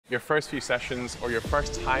your first few sessions or your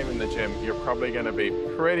first time in the gym, you're probably going to be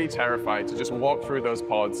pretty terrified to just walk through those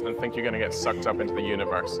pods and think you're going to get sucked up into the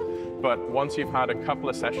universe. But once you've had a couple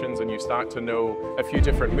of sessions and you start to know a few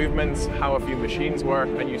different movements, how a few machines work,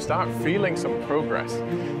 and you start feeling some progress,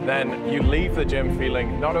 then you leave the gym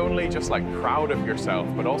feeling not only just like proud of yourself,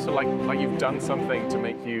 but also like you've done something to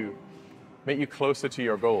make you closer to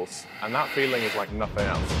your goals. And that feeling is like nothing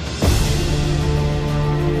else.